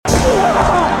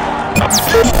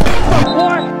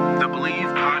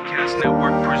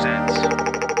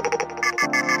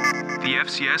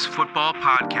FCS Football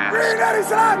Podcast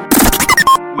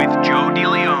with Joe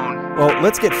DeLeon. Well,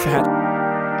 let's get fat.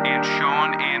 And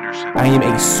Sean Anderson. I am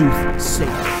a soothsayer.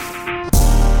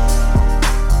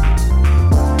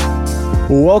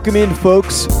 Welcome in,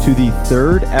 folks, to the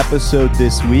third episode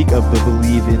this week of the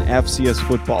Believe in FCS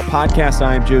Football Podcast.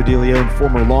 I am Joe DeLeon,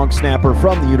 former long snapper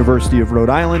from the University of Rhode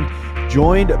Island,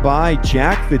 joined by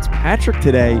Jack Fitzpatrick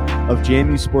today of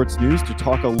JMU Sports News to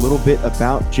talk a little bit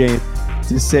about JMU,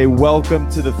 to say welcome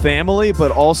to the family,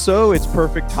 but also it's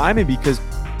perfect timing because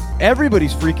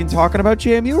everybody's freaking talking about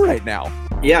JMU right now.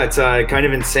 Yeah, it's kind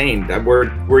of insane.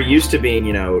 We're used to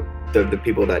being, the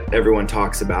people that everyone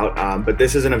talks about, but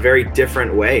this is in a very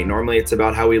different way. Normally it's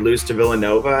about how we lose to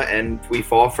Villanova and we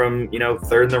fall from,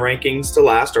 third in the rankings to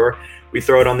last, or we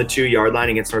throw it on the 2-yard line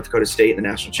against North Dakota State in the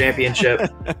national championship.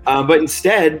 But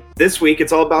instead, this week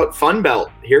it's all about Fun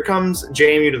Belt. Here comes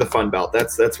JMU to the Fun Belt.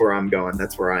 That's where I'm going.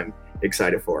 That's where I'm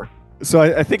excited for. So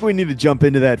I think we need to jump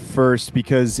into that first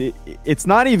because it's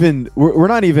not even we're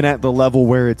not even at the level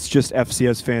where it's just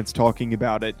FCS fans talking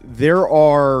about it. There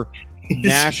are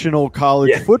national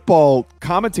college football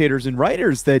commentators and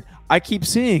writers that I keep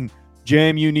seeing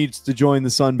JMU needs to join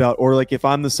the Sun Belt, or like if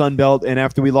I'm the Sun Belt and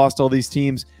after we lost all these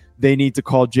teams, they need to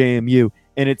call JMU.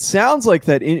 And it sounds like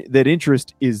that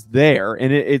interest is there.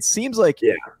 And it seems like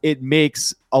it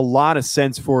makes a lot of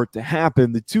sense for it to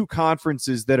happen. The two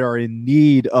conferences that are in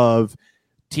need of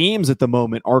teams at the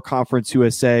moment are Conference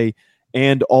USA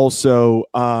and also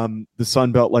the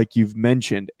Sun Belt, like you've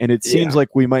mentioned. And it seems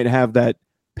like we might have that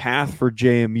path for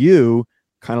JMU,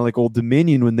 kind of like Old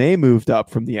Dominion when they moved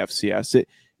up from the FCS.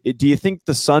 Do you think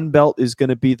the Sun Belt is going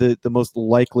to be the most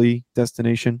likely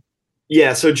destination?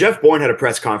 Yeah, so Jeff Bourne had a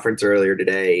press conference earlier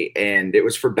today, and it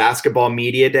was for Basketball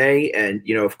Media Day. And,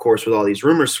 of course, with all these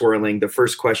rumors swirling, the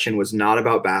first question was not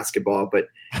about basketball, but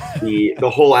the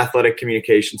whole athletic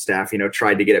communication staff,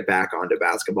 tried to get it back onto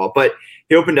basketball. But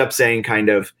he opened up saying kind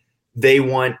of they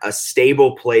want a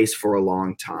stable place for a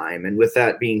long time. And with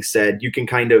that being said, you can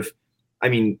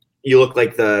you look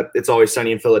like the It's Always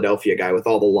Sunny in Philadelphia guy with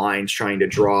all the lines trying to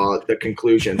draw the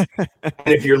conclusions. And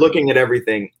if you're looking at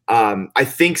everything, I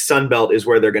think Sunbelt is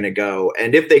where they're going to go.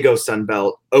 And if they go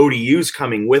Sunbelt, ODU's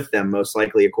coming with them, most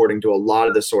likely, according to a lot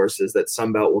of the sources, that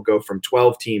Sunbelt will go from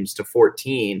 12 teams to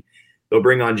 14. They'll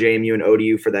bring on JMU and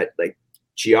ODU for that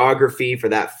geography, for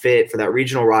that fit, for that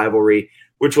regional rivalry,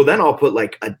 which will then all put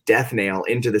a death nail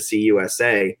into the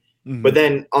CUSA. Mm-hmm. But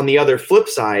then on the other flip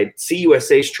side,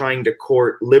 CUSA is trying to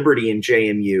court Liberty and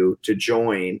JMU to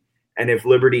join. And if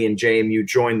Liberty and JMU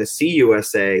join the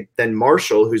CUSA, then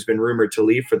Marshall, who's been rumored to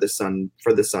leave for the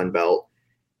Sun Belt,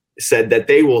 said that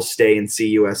they will stay in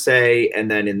CUSA.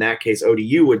 And then in that case,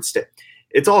 ODU would stay.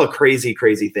 It's all a crazy,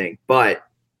 crazy thing. But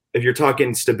if you're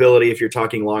talking stability, if you're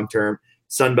talking long-term,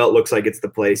 Sun Belt looks like it's the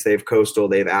place. They have Coastal,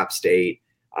 they have App State.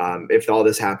 If all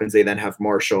this happens, they then have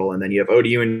Marshall, and then you have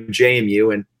ODU and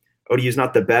JMU, and ODU is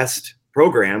not the best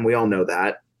program. We all know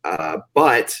that.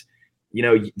 But,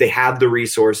 they have the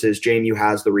resources. JMU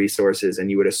has the resources. And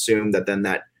you would assume that then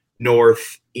that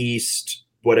northeast,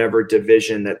 whatever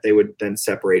division that they would then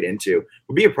separate into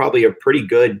would be probably a pretty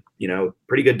good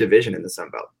division in the Sun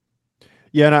Belt.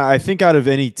 Yeah, and I think out of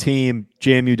any team,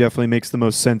 JMU definitely makes the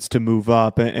most sense to move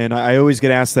up. And I always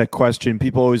get asked that question.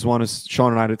 People always want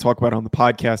Sean and I to talk about it on the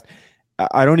podcast.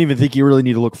 I don't even think you really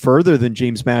need to look further than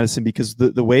James Madison, because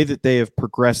the way that they have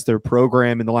progressed their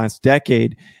program in the last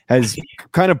decade has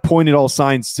kind of pointed all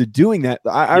signs to doing that.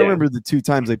 I remember the 2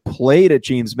 times I played at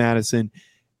James Madison,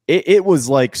 it was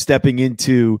like stepping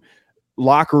into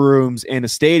locker rooms and a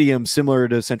stadium similar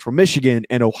to Central Michigan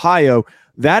and Ohio.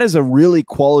 That is a really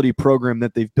quality program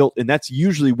that they've built, and that's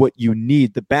usually what you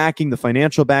need. The backing, the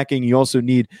financial backing. You also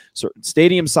need certain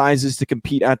stadium sizes to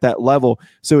compete at that level.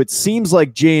 So it seems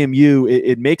like JMU,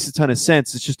 it makes a ton of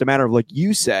sense. It's just a matter of, like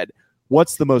you said,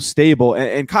 what's the most stable.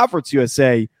 And Conference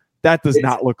USA, that does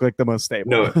not look like the most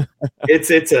stable. No, it's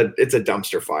a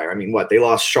dumpster fire. I mean, they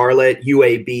lost Charlotte,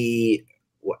 UAB,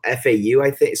 FAU,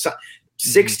 I think. So,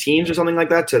 6 teams or something like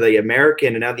that to the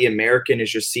American, and now the American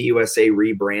is just CUSA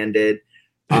rebranded.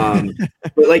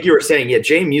 But like you were saying,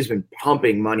 JMU's been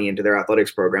pumping money into their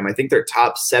athletics program. I think they're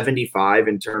top 75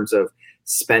 in terms of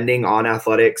spending on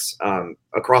athletics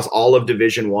across all of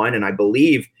Division I. And I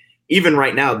believe even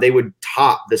right now they would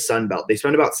top the Sun Belt. They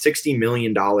spend about $60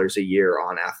 million a year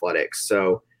on athletics.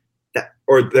 So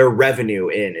or their revenue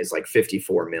is like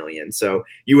 $54 million. So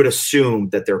you would assume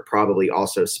that they're probably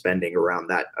also spending around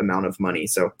that amount of money.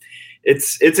 So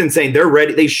it's insane. They're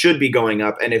ready. They should be going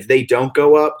up. And if they don't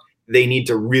go up, they need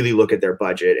to really look at their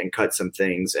budget and cut some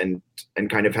things and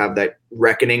kind of have that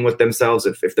reckoning with themselves.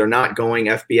 If they're not going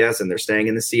FBS and they're staying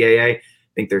in the CAA,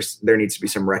 think there needs to be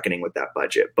some reckoning with that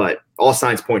budget. But all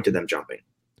signs point to them jumping.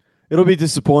 It'll be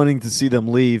disappointing to see them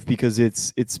leave because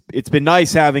it's been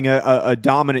nice having a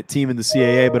dominant team in the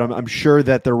CAA, but I'm sure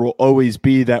that there will always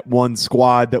be that one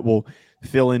squad that will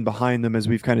fill in behind them, as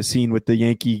we've kind of seen with the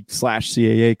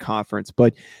Yankee/CAA conference.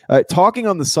 But talking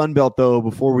on the Sun Belt, though,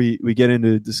 before we get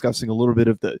into discussing a little bit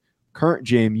of the current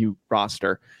JMU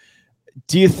roster,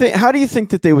 how do you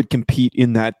think that they would compete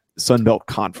in that Sun Belt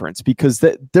Conference? Because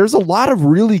there's a lot of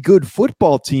really good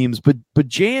football teams, but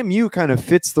JMU kind of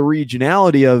fits the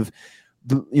regionality of,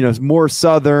 more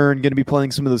Southern, going to be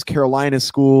playing some of those Carolina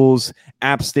schools,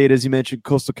 App State, as you mentioned,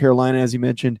 Coastal Carolina, as you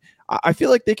mentioned. I feel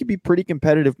like they could be pretty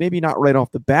competitive, maybe not right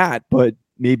off the bat, but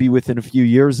maybe within a few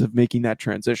years of making that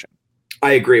transition.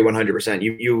 I agree 100%.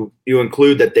 You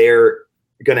include that they're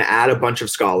going to add a bunch of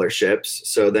scholarships.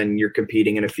 So then you're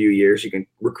competing in a few years. You can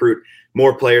recruit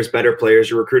more players, better players.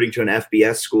 You're recruiting to an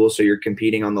FBS school. So you're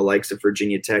competing on the likes of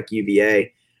Virginia Tech,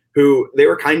 UVA, who they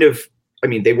were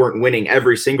they weren't winning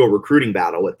every single recruiting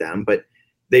battle with them, but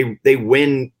they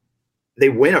win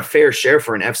a fair share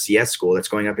for an FCS school that's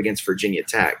going up against Virginia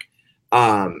Tech.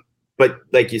 But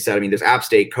like you said, there's App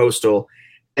State, Coastal,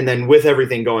 and then with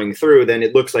everything going through, then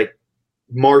it looks like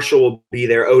Marshall will be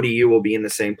there. ODU will be in the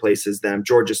same place as them,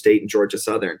 Georgia State and Georgia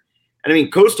Southern.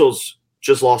 And Coastal's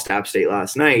just lost App State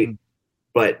last night,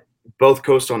 but both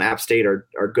Coastal and App State are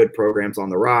good programs on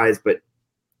the rise. But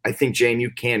I think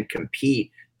JMU can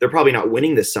compete. They're probably not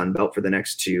winning the Sun Belt for the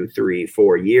next 2, 3,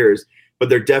 4 years, but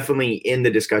they're definitely in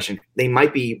the discussion. They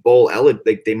might be bowl eligible.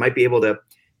 They might be able to,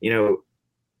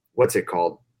 what's it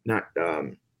called? Not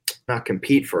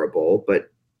compete for a bowl,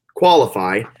 but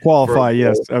qualify.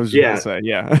 Yes. I was just going to say,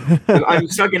 yeah. I'm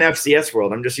stuck in FCS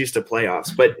world. I'm just used to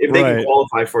playoffs. But if they can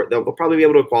qualify for it, they'll probably be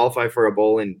able to qualify for a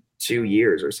bowl in 2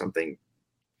 years or something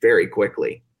very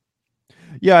quickly.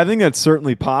 Yeah, I think that's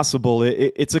certainly possible.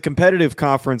 It's a competitive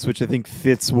conference, which I think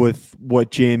fits with what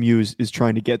JMU is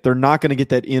trying to get. They're not going to get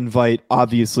that invite,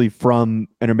 obviously, from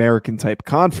an American-type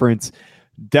conference.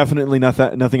 Definitely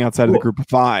nothing outside of the Group of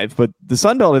Five. But the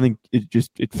Sun Belt, I think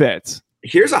it fits.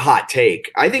 Here's a hot take.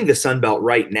 I think the Sun Belt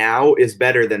right now is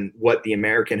better than what the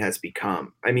American has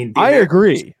become. I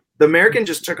agree. The American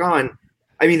just took on.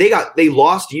 They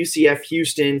lost UCF,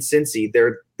 Houston, Cincy.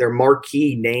 Their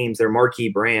marquee names, their marquee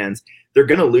brands. They're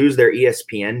going to lose their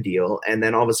ESPN deal, and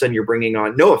then all of a sudden you're bringing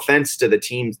on. No offense to the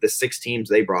teams, the 6 teams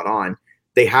they brought on.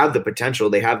 They have the potential.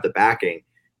 They have the backing.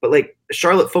 But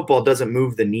Charlotte football doesn't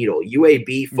move the needle.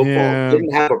 UAB football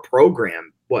didn't have a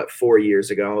program 4 years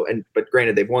ago, but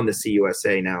granted they've won the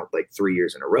CUSA now 3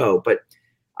 years in a row. But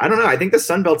I don't know. I think the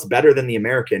Sun Belt's better than the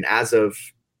American as of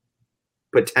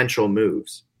potential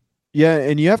moves. Yeah,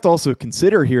 and you have to also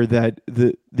consider here that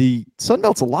the Sun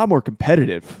Belt's a lot more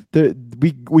competitive.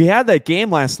 We had that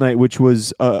game last night, which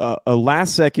was a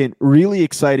last-second, really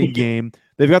exciting game.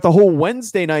 They've got the whole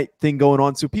Wednesday night thing going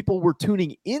on, so people were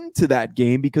tuning into that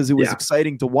game because it was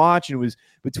exciting to watch, and it was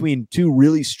between 2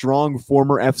 really strong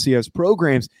former FCS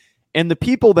programs. And the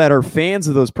people that are fans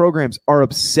of those programs are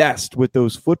obsessed with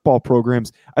those football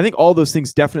programs. I think all those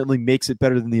things definitely makes it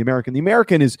better than the American. The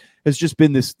American has just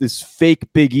been this fake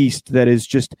Big East that has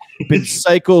just been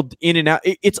cycled in and out.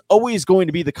 It's always going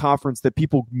to be the conference that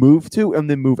people move to and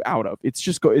then move out of. It's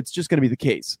just going to be the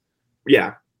case.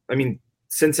 Yeah.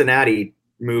 Cincinnati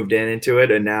moved into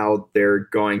it, and now they're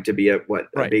going to be a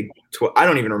Big 12. I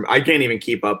don't even remember. I can't even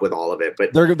keep up with all of it,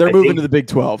 but they're moving to the Big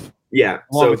 12. Yeah.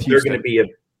 So they're going to be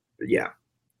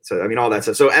So, all that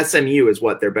stuff. So SMU is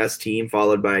their best team,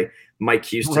 followed by Mike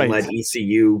Houston-led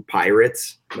ECU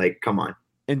Pirates. Come on.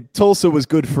 And Tulsa was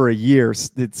good for a year.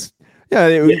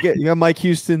 You got Mike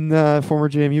Houston, former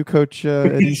JMU coach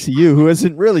at ECU, who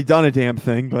hasn't really done a damn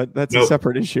thing, but that's a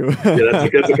separate issue.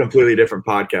 That's a completely different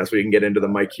podcast. We can get into the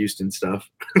Mike Houston stuff.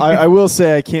 I will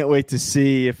say I can't wait to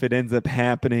see if it ends up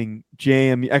happening.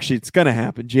 Actually, it's going to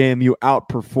happen. JMU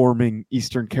outperforming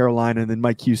Eastern Carolina, and then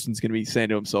Mike Houston's going to be saying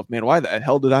to himself, "Man, why the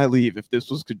hell did I leave if this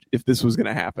was going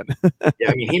to happen?"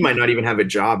 He might not even have a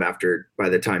job by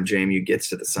the time JMU gets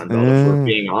to the Sun Belt. If we're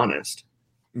being honest.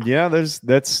 Yeah,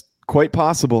 that's quite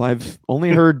possible. I've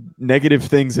only heard negative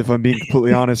things, if I'm being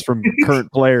completely honest, from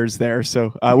current players there.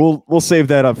 So we'll save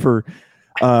that up for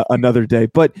another day.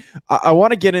 But I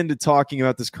want to get into talking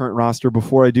about this current roster.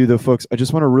 Before I do, though, folks, I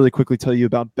just want to really quickly tell you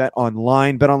about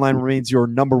BetOnline. BetOnline remains your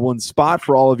number one spot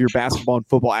for all of your basketball and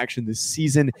football action this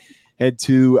season. Head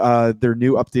to their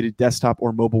new updated desktop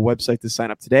or mobile website to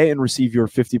sign up today and receive your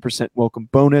 50% welcome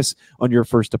bonus on your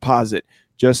first deposit.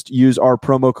 Just use our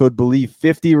promo code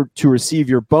BELIEVE50 to receive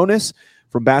your bonus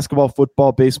from basketball,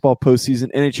 football, baseball,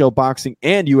 postseason, NHL, boxing,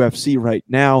 and UFC right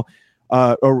now.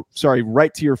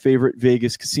 right to your favorite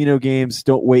Vegas casino games.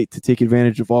 Don't wait to take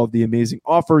advantage of all of the amazing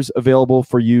offers available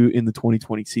for you in the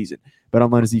 2020 season.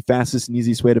 BetOnline is the fastest and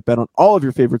easiest way to bet on all of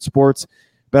your favorite sports.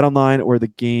 BetOnline, where the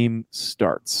game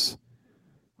starts.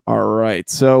 All right,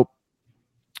 so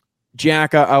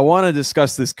Jack, I want to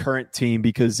discuss this current team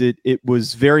because it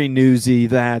was very newsy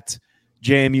that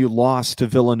JMU lost to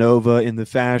Villanova in the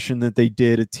fashion that they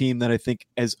did, a team that I think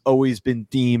has always been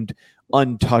deemed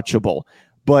untouchable.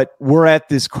 But we're at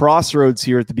this crossroads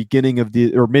here at the beginning of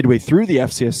or midway through the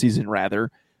FCS season, rather,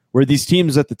 where these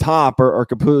teams at the top are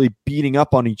completely beating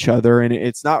up on each other, and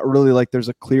it's not really like there's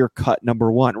a clear-cut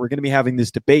number one. We're going to be having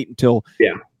this debate until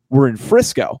we're in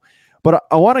Frisco. But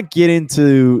I want to get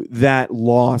into that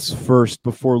loss first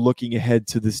before looking ahead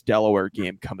to this Delaware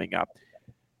game coming up.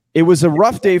 It was a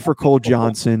rough day for Cole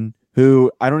Johnson,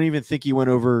 who I don't even think he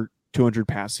went over 200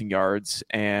 passing yards.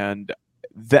 And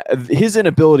his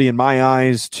inability, in my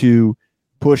eyes, to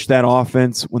push that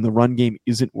offense when the run game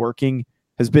isn't working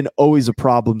has been always a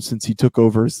problem since he took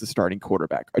over as the starting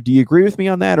quarterback. Do you agree with me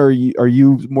on that, or are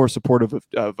you more supportive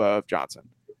of Johnson?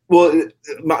 Well,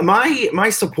 my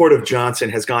support of Johnson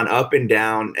has gone up and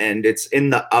down, and it's in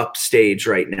the up stage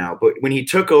right now. But when he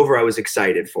took over, I was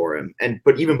excited for him.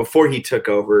 But even before he took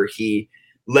over, he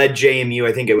led JMU.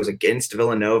 I think it was against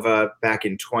Villanova back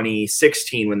in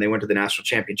 2016 when they went to the national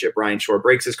championship. Ryan Shore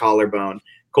breaks his collarbone.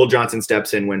 Cole Johnson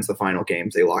steps in, wins the final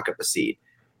games. They lock up a seed.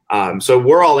 So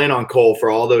we're all in on Cole for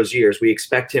all those years. We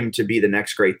expect him to be the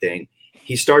next great thing.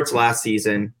 He starts last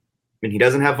season. And he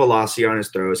doesn't have velocity on his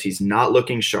throws. He's not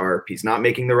looking sharp. He's not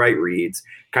making the right reads,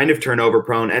 kind of turnover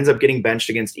prone, ends up getting benched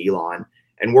against Elon.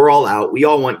 And we're all out. We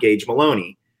all want Gage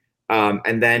Maloney.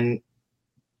 And then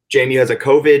JMU has a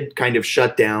COVID kind of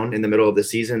shutdown in the middle of the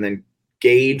season. Then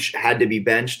Gage had to be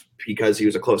benched because he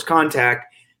was a close contact.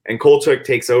 And Cole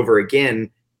takes over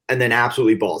again and then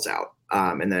absolutely balls out.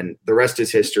 And then the rest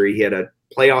is history. He had a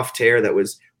playoff tear that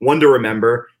was one to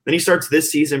remember. Then he starts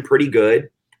this season pretty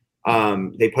good.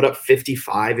 They put up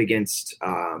 55 against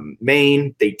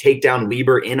Maine. They take down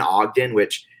Weber in Ogden,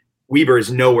 which Weber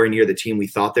is nowhere near the team we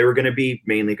thought they were going to be,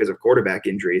 mainly because of quarterback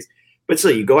injuries. But still,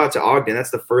 you go out to Ogden,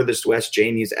 that's the furthest west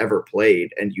JMU's ever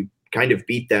played, and you kind of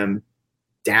beat them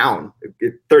down.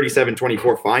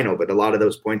 37-24 final, but a lot of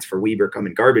those points for Weber come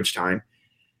in garbage time.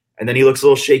 And then he looks a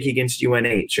little shaky against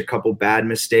UNH. A couple bad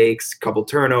mistakes, a couple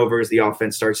turnovers. The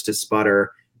offense starts to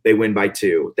sputter. They win by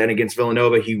 2. Then against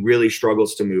Villanova, he really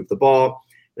struggles to move the ball.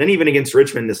 Then even against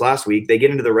Richmond this last week, they get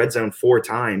into the red zone 4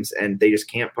 times, and they just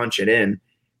can't punch it in.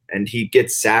 And he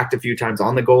gets sacked a few times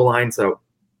on the goal line. So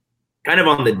kind of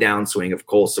on the downswing of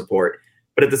Cole's support.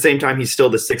 But at the same time, he's still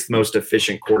the 6th most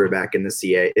efficient quarterback in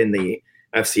the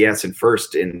FCS and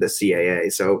first in the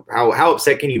CAA. So how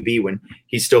upset can you be when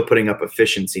he's still putting up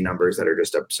efficiency numbers that are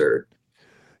just absurd?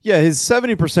 Yeah, his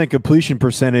 70% completion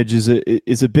percentage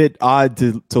is a bit odd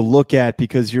to look at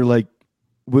because you're like,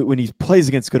 when he plays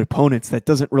against good opponents, that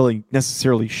doesn't really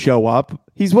necessarily show up.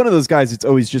 He's one of those guys that's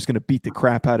always just going to beat the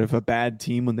crap out of a bad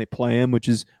team when they play him, which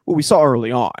is what we saw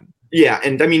early on. Yeah,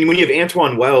 and I mean, when you have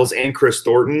Antoine Wells and Chris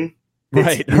Thornton,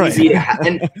 right.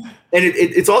 And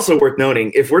it's also worth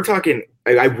noting, if we're talking,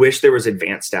 I wish there was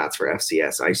advanced stats for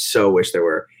FCS. I so wish there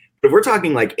were. But if we're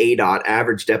talking like ADOT,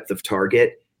 average depth of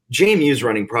target, JMU's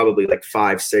running probably like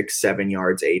 5, 6, 7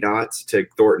 yards ADOTs to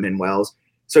Thornton and Wells.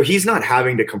 So he's not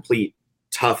having to complete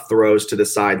tough throws to the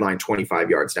sideline 25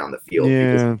 yards down the field.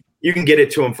 Yeah. You can get it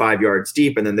to him 5 yards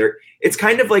deep. And then it's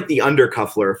kind of like the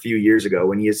Undercuffler a few years ago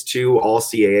when he has 2 all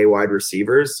CAA wide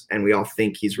receivers and we all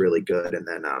think he's really good. And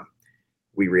then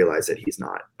we realize that he's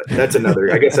not. But that's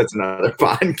another, I guess that's another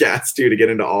podcast too, to get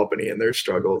into Albany and their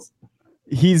struggles.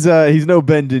 He's no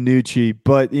Ben DiNucci,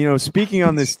 but speaking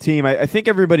on this team, I think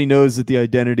everybody knows that the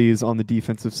identity is on the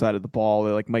defensive side of the ball.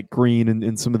 They're like Mike Green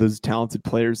and some of those talented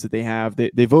players that they have.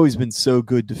 They've always been so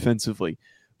good defensively.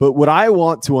 But what I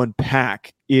want to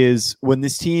unpack is when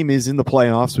this team is in the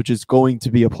playoffs, which is going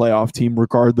to be a playoff team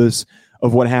regardless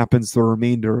of what happens the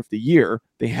remainder of the year,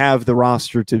 they have the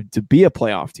roster to be a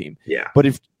playoff team. Yeah.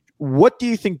 But what do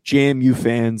you think JMU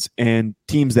fans and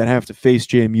teams that have to face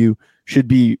JMU should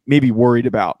be maybe worried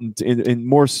about, and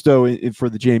more so for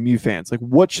the JMU fans? Like,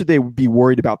 what should they be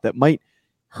worried about that might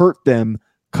hurt them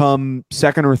come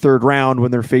second or third round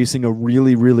when they're facing a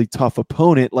really, really tough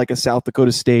opponent like a South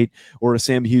Dakota State or a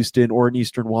Sam Houston or an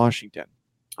Eastern Washington?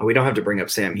 Oh, we don't have to bring up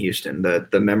Sam Houston. The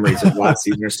memories of last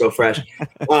season are still fresh.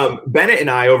 Bennett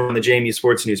and I over on the JMU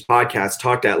Sports News podcast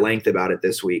talked at length about it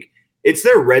this week. It's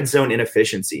their red zone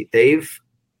inefficiency. They've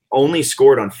only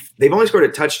scored a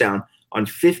touchdown on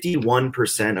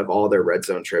 51% of all their red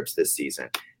zone trips this season.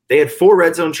 They had 4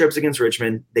 red zone trips against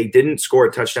Richmond. They didn't score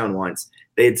a touchdown once.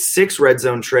 They had 6 red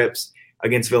zone trips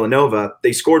against Villanova.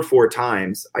 They scored 4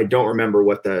 times. I don't remember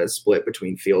what the split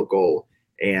between field goal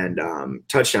and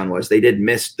touchdown was. They did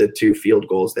miss the 2 field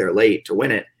goals there late to win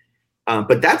it.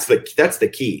 But that's the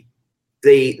key.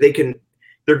 They're going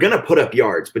to put up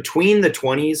yards between the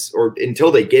 20s or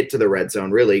until they get to the red zone,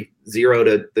 really 0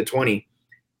 to the 20.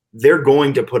 They're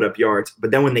going to put up yards. But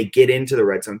then when they get into the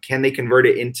red zone, can they convert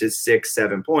it into 6,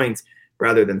 7 points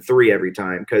rather than 3 every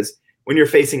time? Because when you're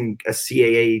facing a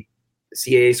CAA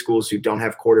schools who don't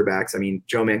have quarterbacks, I mean,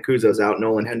 Joe Mancuso's out,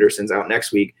 Nolan Henderson's out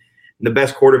next week. And the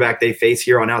best quarterback they face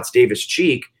here on out's Davis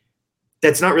Cheek.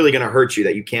 That's not really going to hurt you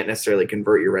that you can't necessarily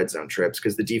convert your red zone trips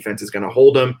because the defense is going to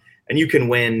hold them and you can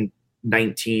win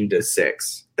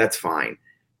 19-6. That's fine.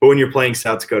 But when you're playing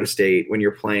South Dakota State, when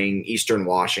you're playing Eastern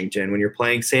Washington, when you're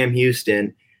playing Sam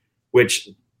Houston, which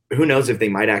who knows if they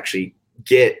might actually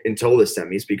get until the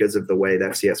semis because of the way the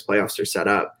FCS playoffs are set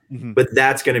up. Mm-hmm. But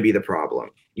that's going to be the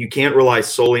problem. You can't rely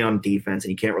solely on defense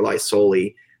and you can't rely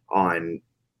solely on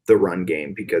the run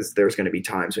game because there's going to be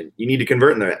times when you need to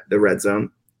convert in the red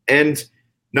zone. And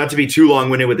not to be too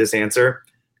long-winded with this answer,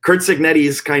 Curt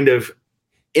Cignetti's kind of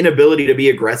inability to be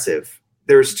aggressive.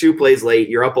 There's 2 plays late.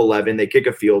 You're up 11. They kick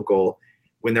a field goal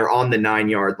when they're on the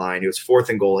 9-yard line. It was 4th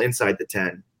and goal inside the 10.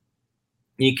 And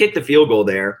you kick the field goal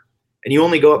there, and you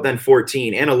only go up then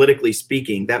 14. Analytically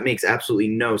speaking, that makes absolutely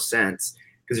no sense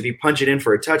because if you punch it in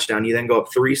for a touchdown, you then go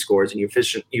up 3 scores, and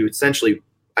you essentially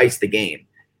ice the game.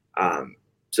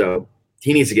 So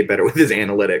he needs to get better with his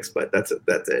analytics, but that's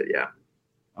it, yeah.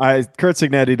 Curt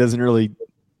Cignetti doesn't really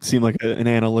seem like an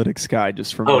analytics guy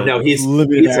just from he's a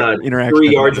 3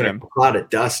 yards and a cloud of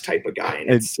dust type of guy, and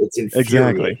it's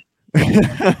infuriating.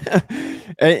 Exactly.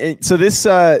 and so this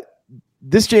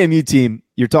JMU team,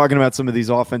 you're talking about some of these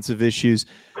offensive issues.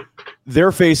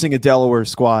 They're facing a Delaware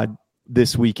squad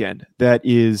this weekend that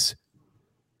is,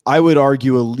 I would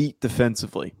argue, elite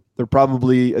defensively. They're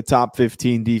probably a top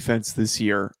 15 defense this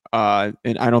year, and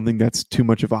I don't think that's too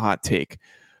much of a hot take.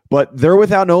 But they're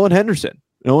without Nolan Henderson.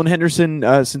 Nolan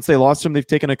Henderson, since they lost him, they've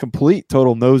taken a complete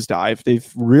total nosedive. They've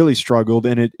really struggled,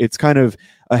 and it's kind of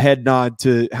a head nod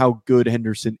to how good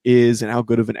Henderson is and how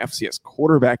good of an FCS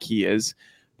quarterback he is.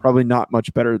 Probably not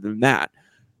much better than that.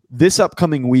 This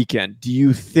upcoming weekend, do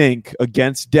you think,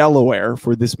 against Delaware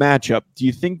for this matchup, do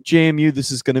you think JMU,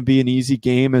 this is going to be an easy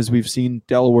game as we've seen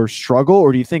Delaware struggle,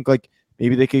 or do you think like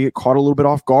maybe they could get caught a little bit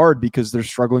off guard because they're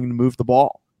struggling to move the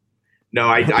ball? No,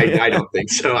 I don't think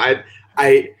so. I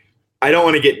don't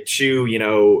want to get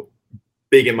too,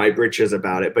 big in my britches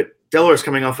about it, but Delaware's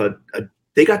coming off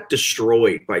they got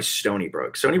destroyed by Stony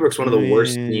Brook. Stony Brook's one of the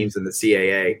worst teams in the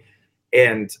CAA,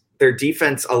 and their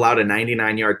defense allowed a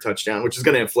 99-yard touchdown, which is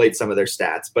going to inflate some of their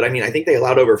stats. But I mean, I think they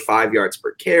allowed over 5 yards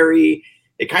per carry.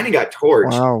 It kind of got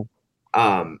torched.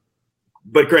 Wow.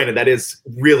 But granted, that is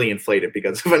really inflated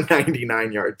because of a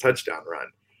 99-yard touchdown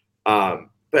run.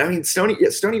 But I mean, Stony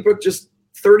Brook just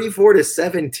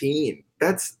 34-17.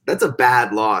 That's a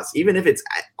bad loss, even if it's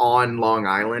on Long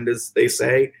Island, as they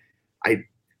say. I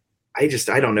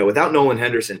don't know. Without Nolan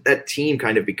Henderson, that team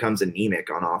kind of becomes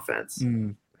anemic on offense.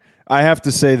 I have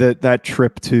to say that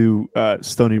trip to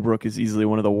Stony Brook is easily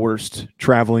one of the worst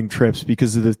traveling trips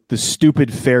because of the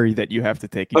stupid ferry that you have to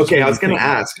take. Okay, I was going to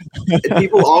ask.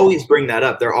 People always bring that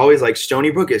up. They're always like, Stony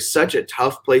Brook is such a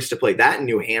tough place to play. That in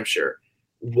New Hampshire.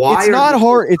 Why?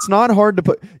 It's not hard to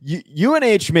put.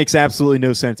 UNH makes absolutely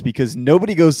no sense because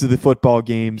nobody goes to the football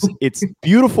games. It's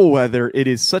beautiful weather. It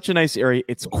is such a nice area.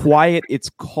 It's quiet.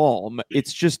 It's calm.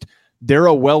 It's just they're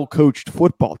a well-coached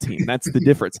football team. That's the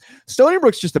difference. Stony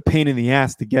Brook's just a pain in the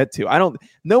ass to get to.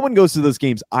 No one goes to those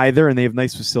games either, and they have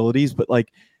nice facilities. But like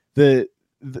the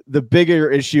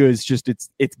bigger issue is just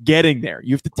it's getting there.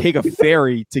 You have to take a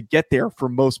ferry to get there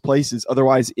from most places.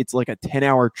 Otherwise, it's like a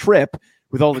 10-hour trip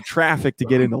with all the traffic to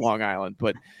get into Long Island.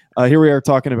 But here we are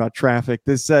talking about traffic.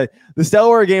 This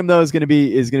Delaware game though is going to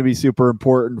be super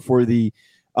important for the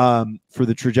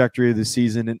trajectory of the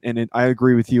season. And I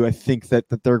agree with you. I think that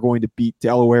they're going to beat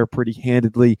Delaware pretty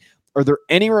handedly. Are there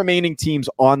any remaining teams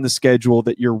on the schedule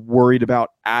that you're worried about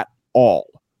at all?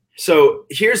 So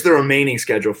here's the remaining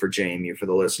schedule for JMU for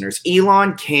the listeners: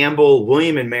 Elon, Campbell,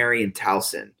 William and Mary, and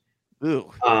Towson.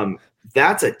 Ooh.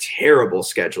 That's a terrible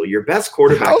schedule. Your best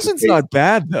quarterback. Towson's not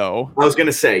bad, though. I was going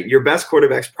to say, your best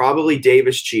quarterback's probably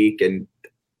Davis Cheek, and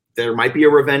there might be a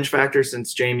revenge factor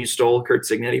since JMU stole Curt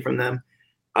Cignetti from them.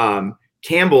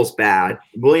 Campbell's bad.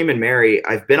 William and Mary,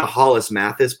 I've been a Hollis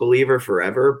Mathis believer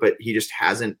forever, but he just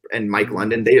hasn't. And Mike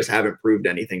London, they just haven't proved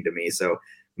anything to me. So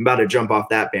I'm about to jump off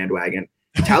that bandwagon.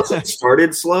 Towson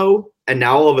started slow, and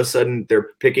now all of a sudden they're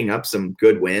picking up some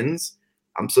good wins.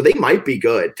 So they might be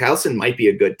good. Towson might be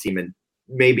a good team, and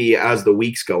maybe as the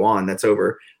weeks go on, that's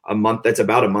over a month. That's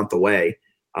about a month away.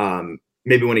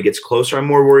 Maybe when it gets closer, I'm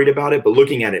more worried about it. But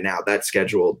looking at it now, that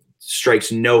schedule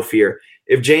strikes no fear.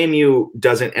 If JMU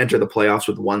doesn't enter the playoffs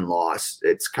with one loss,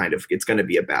 it's going to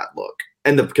be a bad look.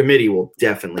 And the committee will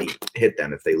definitely hit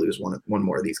them if they lose one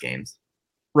more of these games.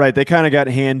 Right. They kind of got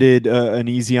handed an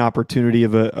easy opportunity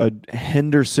of a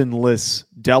Henderson-less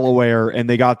Delaware, and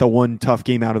they got the one tough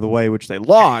game out of the way, which they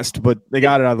lost, but they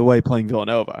got it out of the way playing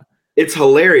Villanova. It's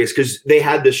hilarious because they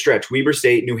had this stretch: Weber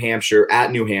State, New Hampshire,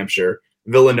 at New Hampshire,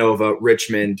 Villanova,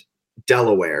 Richmond,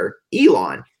 Delaware,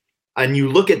 Elon. And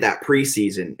you look at that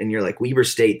preseason and you're like, Weber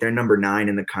State, they're number 9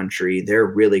 in the country. They're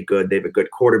really good. They have a good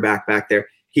quarterback back there.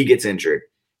 He gets injured.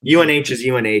 UNH is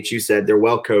UNH. You said they're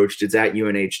well coached. It's at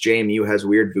UNH. JMU has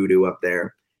weird voodoo up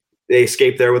there. They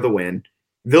escape there with a win.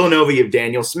 Villanova, you have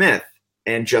Daniel Smith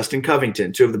and Justin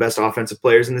Covington, 2 of the best offensive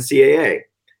players in the CAA.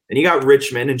 And you got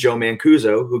Richmond and Joe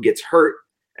Mancuso, who gets hurt,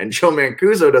 and Joe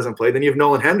Mancuso doesn't play. Then you have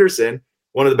Nolan Henderson,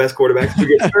 one of the best quarterbacks, who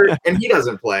gets hurt, and he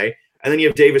doesn't play. And then you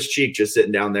have Davis Cheek just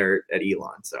sitting down there at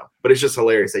Elon. So, but it's just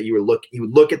hilarious that you would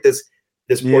look at this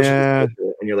portion of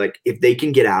it, and you're like, if they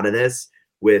can get out of this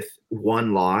with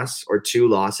 1 loss or 2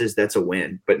 losses, that's a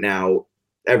win. But now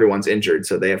everyone's injured,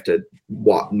 so they have to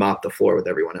mop the floor with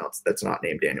everyone else that's not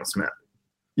named Daniel Smith.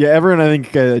 Yeah, everyone, I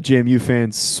think JMU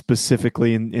fans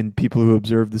specifically and people who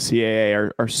observe the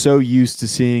CAA are so used to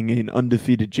seeing an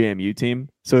undefeated JMU team.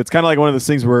 So it's kind of like one of those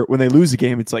things where when they lose a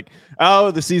game, it's like,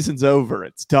 oh, the season's over.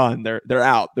 It's done. They're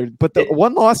out. But the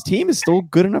one-loss team is still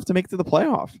good enough to make it to the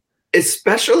playoff.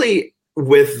 Especially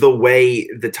with the way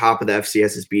the top of the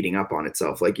FCS is beating up on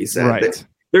itself, like you said. Right.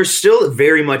 They're still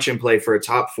very much in play for a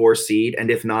top 4 seed,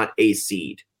 and if not a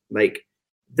seed. Like,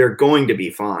 they're going to be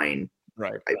fine.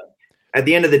 Right. At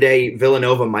the end of the day,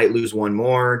 Villanova might lose one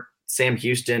more. Sam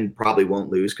Houston probably won't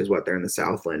lose because they're in the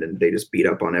Southland and they just beat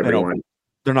up on everyone.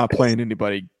 They're not playing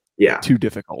anybody too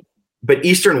difficult. But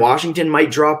Eastern Washington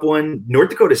might drop one. North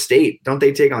Dakota State, don't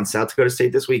they take on South Dakota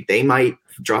State this week? They might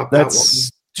drop that one. That's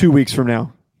 2 weeks from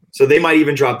now. So they might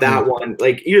even drop that one.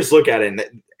 Like, you just look at it,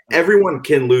 and everyone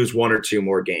can lose 1 or 2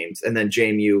 more games. And then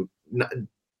JMU,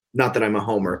 not that I'm a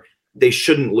homer, they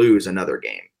shouldn't lose another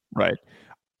game. Right.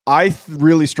 I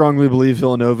really strongly believe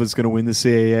Villanova is going to win the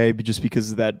CAA just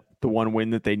because of the one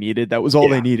win that they needed. That was all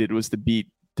they needed, was to beat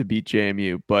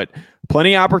JMU. But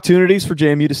plenty of opportunities for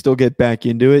JMU to still get back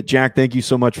into it. Jack, thank you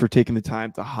so much for taking the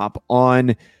time to hop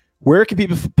on. Where can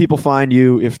people find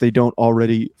you if they don't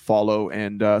already follow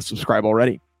and subscribe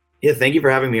already? Yeah, thank you for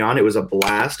having me on. It was a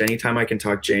blast. Anytime I can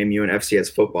talk JMU and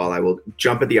FCS football, I will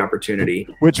jump at the opportunity.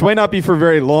 Which might not be for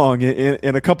very long.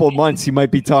 In a couple of months, you might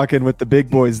be talking with the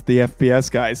big boys, the FBS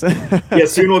guys. Yeah,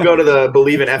 soon we'll go to the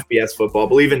Believe in FBS football,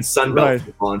 Believe in Sunbelt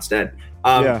football instead.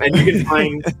 And you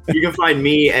can find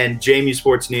me and JMU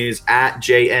Sports News at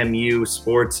JMU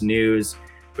Sports News.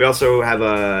 We also have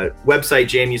a website,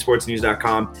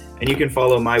 jmusportsnews.com, and you can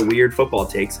follow my weird football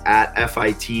takes at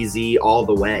FITZ all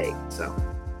the way. So.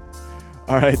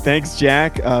 All right, thanks,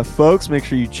 Jack. Folks, make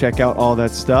sure you check out all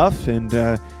that stuff. And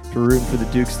if you're rooting for the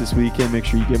Dukes this weekend, make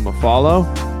sure you give them a follow.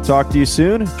 Talk to you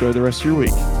soon. Enjoy the rest of your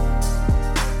week.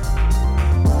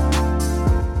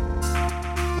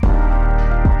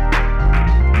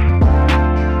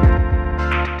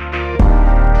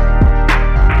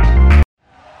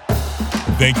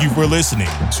 Thank you for listening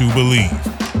to Believe.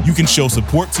 You can show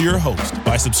support to your host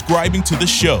by subscribing to the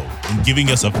show and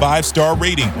giving us a 5-star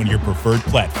rating on your preferred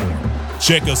platform.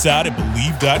 Check us out at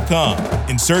Believe.com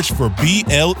and search for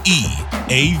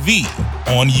BLEAV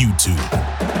on YouTube.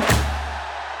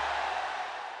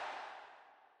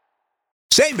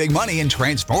 Save big money and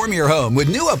transform your home with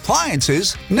new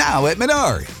appliances now at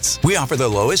Menards. We offer the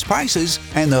lowest prices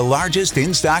and the largest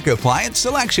in-stock appliance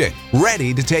selection,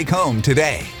 ready to take home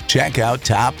today. Check out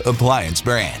top appliance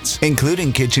brands,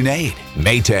 including KitchenAid,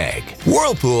 Maytag,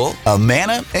 Whirlpool,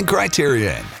 Amana, and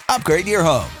Criterion. Upgrade your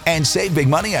home and save big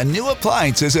money on new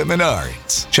appliances at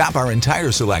Menards. Shop our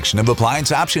entire selection of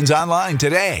appliance options online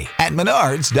today at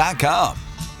Menards.com.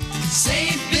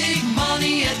 Save